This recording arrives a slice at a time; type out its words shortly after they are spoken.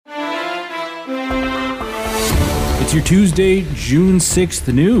It's your Tuesday, June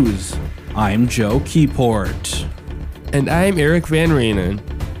 6th news. I'm Joe Keyport. And I'm Eric Van Raenen.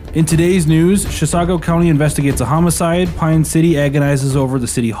 In today's news, Chisago County investigates a homicide, Pine City agonizes over the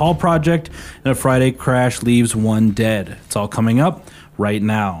City Hall project, and a Friday crash leaves one dead. It's all coming up right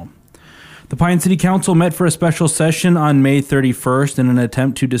now. The Pine City Council met for a special session on May 31st in an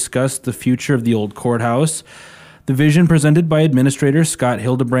attempt to discuss the future of the old courthouse. The vision presented by Administrator Scott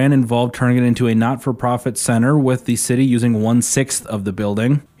Hildebrand involved turning it into a not-for-profit center with the city using 1/6 of the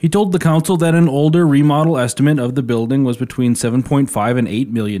building. He told the council that an older remodel estimate of the building was between $7.5 and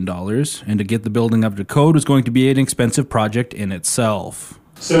 $8 million, and to get the building up to code was going to be an expensive project in itself.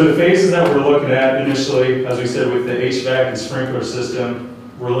 So the phases that we're looking at initially, as we said with the HVAC and sprinkler system,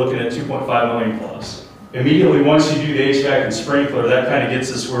 we're looking at $2.5 million plus. Immediately once you do the HVAC and sprinkler, that kind of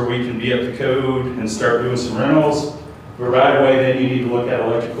gets us where we can be up to code and start doing some rentals. But right away then you need to look at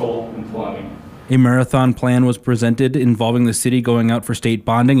electrical and plumbing. A marathon plan was presented involving the city going out for state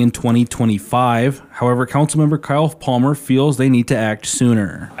bonding in 2025. However, Councilmember Kyle Palmer feels they need to act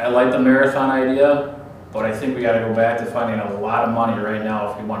sooner. I like the marathon idea, but I think we got to go back to finding a lot of money right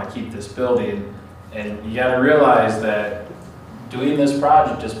now if we want to keep this building. And you got to realize that doing this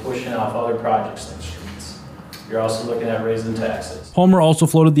project is pushing off other projects in the streets. You're also looking at raising taxes. Palmer also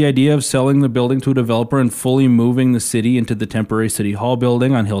floated the idea of selling the building to a developer and fully moving the city into the temporary City Hall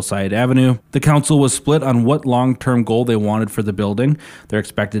building on Hillside Avenue. The council was split on what long-term goal they wanted for the building. They're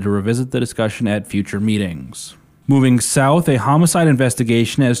expected to revisit the discussion at future meetings. Moving south, a homicide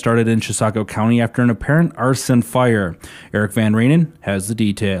investigation has started in Chisago County after an apparent arson fire. Eric Van Raenen has the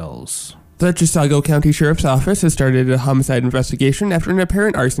details. The Chisago County Sheriff's Office has started a homicide investigation after an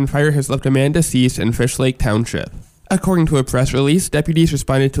apparent arson fire has left a man deceased in Fish Lake Township. According to a press release, deputies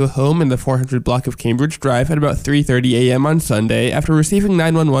responded to a home in the 400 block of Cambridge Drive at about 3:30 a.m. on Sunday after receiving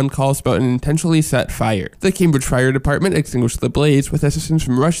 911 calls about an intentionally set fire. The Cambridge Fire Department extinguished the blaze with assistance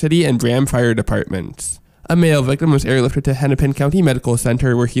from Rush City and Graham Fire Departments. A male victim was airlifted to Hennepin County Medical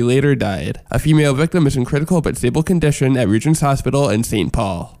Center where he later died. A female victim is in critical but stable condition at Regents Hospital in St.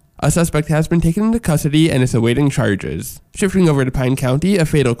 Paul. A suspect has been taken into custody and is awaiting charges. Shifting over to Pine County, a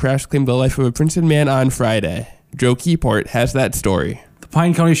fatal crash claimed the life of a Princeton man on Friday. Joe Keyport has that story. The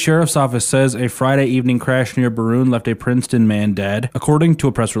Pine County Sheriff's Office says a Friday evening crash near Baroon left a Princeton man dead. According to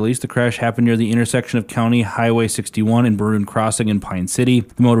a press release, the crash happened near the intersection of County Highway 61 and Baroon Crossing in Pine City.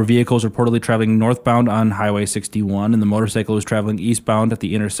 The motor vehicle was reportedly traveling northbound on Highway 61, and the motorcycle was traveling eastbound at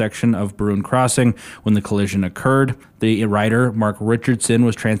the intersection of Baroon Crossing when the collision occurred. The rider, Mark Richardson,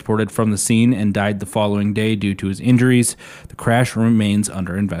 was transported from the scene and died the following day due to his injuries. The crash remains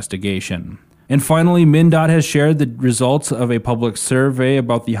under investigation. And finally, MnDOT has shared the results of a public survey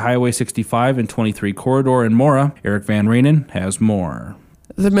about the Highway 65 and 23 corridor in Mora. Eric Van Raenen has more.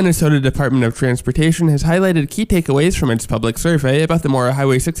 The Minnesota Department of Transportation has highlighted key takeaways from its public survey about the Mora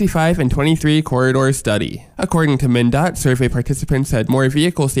Highway 65 and 23 corridor study. According to MnDOT, survey participants had more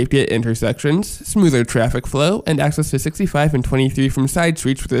vehicle safety at intersections, smoother traffic flow, and access to 65 and 23 from side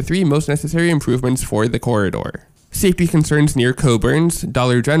streets were the three most necessary improvements for the corridor. Safety concerns near Coburn's,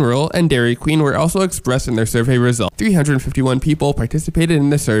 Dollar General, and Dairy Queen were also expressed in their survey results. 351 people participated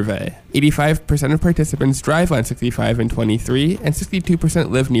in the survey. 85% of participants drive on 65 and 23, and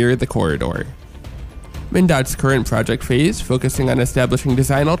 62% live near the corridor. MnDOT's current project phase, focusing on establishing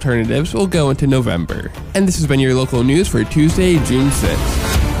design alternatives, will go into November. And this has been your local news for Tuesday, June 6th.